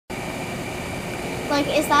Like,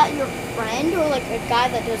 is that your friend or like a guy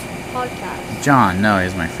that does podcasts? John, no,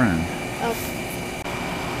 he's my friend. Okay.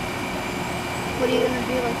 What are you gonna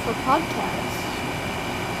do like for podcasts?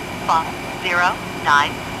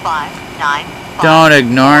 50959. Don't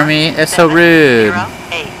ignore me. It's so rude.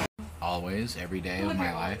 8. Always, every day of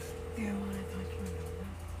my life.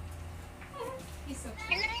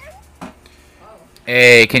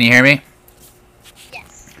 Hey, can you hear me?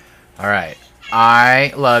 Yes. Alright.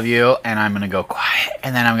 I love you, and I'm gonna go quiet,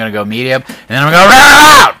 and then I'm gonna go medium, and then I'm gonna go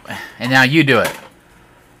loud! And now you do it.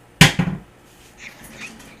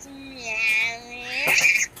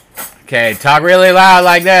 Okay, talk really loud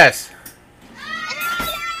like this.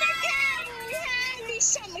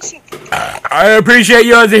 I appreciate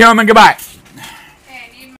you as a human. Goodbye.